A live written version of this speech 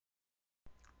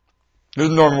This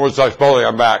is Norman Woodstock Spaulding.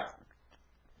 I'm back.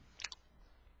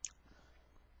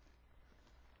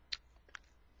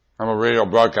 I'm a radio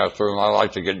broadcaster and I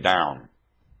like to get down.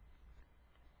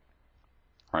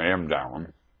 I am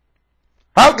down.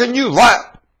 How can you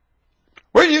laugh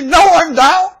when you know I'm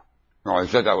down? No, I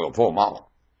said that with a full mouth.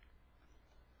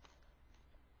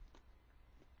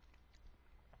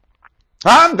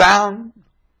 I'm down.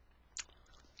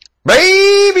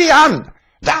 Baby, I'm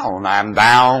down. I'm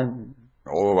down.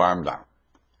 Oh, I'm down.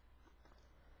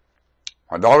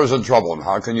 My daughter's in trouble, and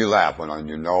how can you laugh when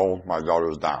you know my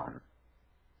daughter's down?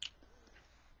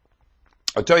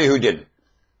 I'll tell you who didn't.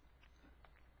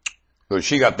 So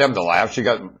she got them to laugh.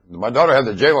 My daughter had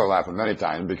the jailer laughing many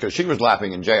times because she was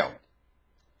laughing in jail.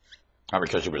 Not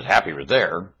because she was happy he was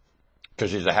there,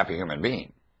 because she's a happy human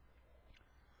being.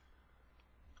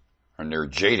 And they're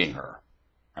jading her.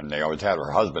 And they always had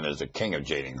her husband as the king of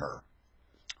jading her.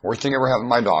 Worst thing ever happened to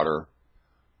my daughter,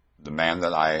 the man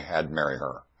that I had marry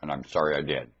her. And I'm sorry I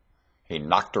did. He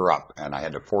knocked her up, and I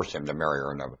had to force him to marry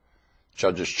her in the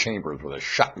judge's chambers with a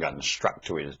shotgun strapped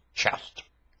to his chest.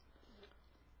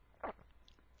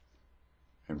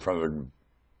 In front of the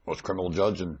most criminal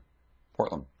judge in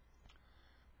Portland.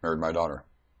 Married my daughter.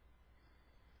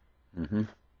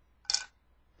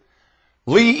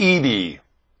 Lee Eby.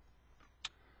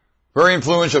 Very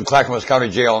influential Clackamas County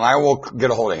Jail, and I will get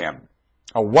a hold of him.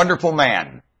 A wonderful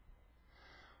man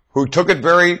who took it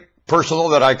very personal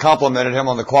that I complimented him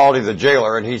on the quality of the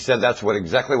jailer, and he said that's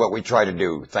exactly what we try to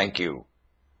do. Thank you.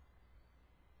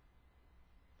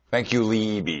 Thank you,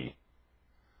 Lee Eby.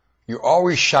 You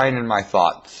always shine in my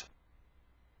thoughts.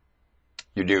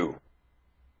 You do.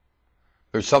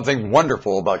 There's something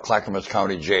wonderful about Clackamas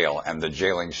County Jail and the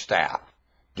jailing staff.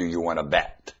 Do you want to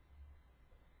bet?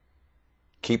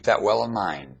 Keep that well in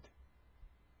mind.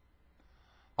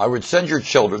 I would send your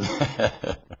children, get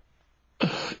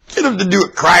them to do a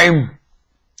crime.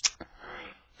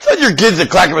 Send your kids to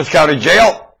Clackamas County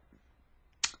Jail.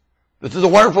 This is a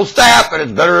wonderful staff, and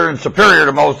it's better and superior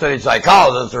to most any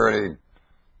psychologists or any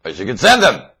place you can send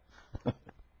them.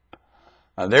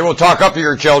 And they will talk up to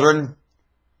your children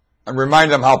and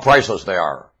remind them how priceless they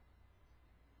are.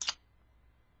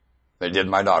 They did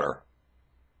my daughter.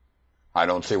 I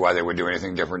don't see why they would do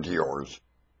anything different to yours.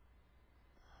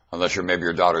 Unless maybe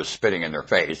your daughter's spitting in their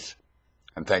face.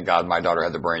 And thank God my daughter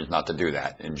had the brains not to do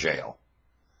that in jail.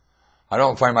 I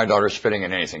don't find my daughter spitting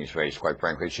in anything's face, quite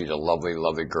frankly. She's a lovely,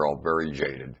 lovely girl, very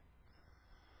jaded.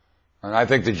 And I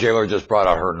think the jailer just brought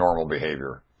out her normal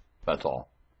behavior. That's all.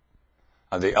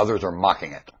 And the others are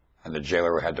mocking it. And the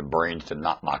jailer had the brains to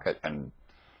not mock it and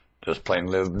just plain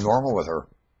live normal with her.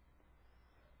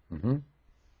 And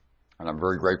I'm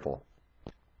very grateful.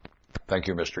 Thank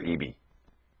you, Mr. Eby.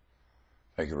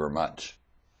 Thank you very much.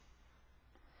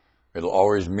 It'll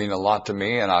always mean a lot to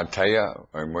me, and I'll tell you,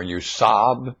 when you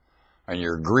sob and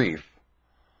your grief,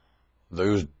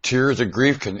 those tears of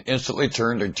grief can instantly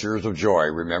turn to tears of joy,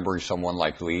 remembering someone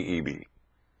like Lee Eby.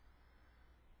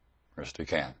 Yes, they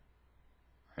can.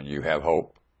 And you have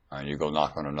hope, and you go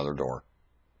knock on another door.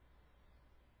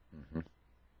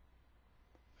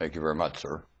 Thank you very much,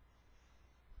 sir.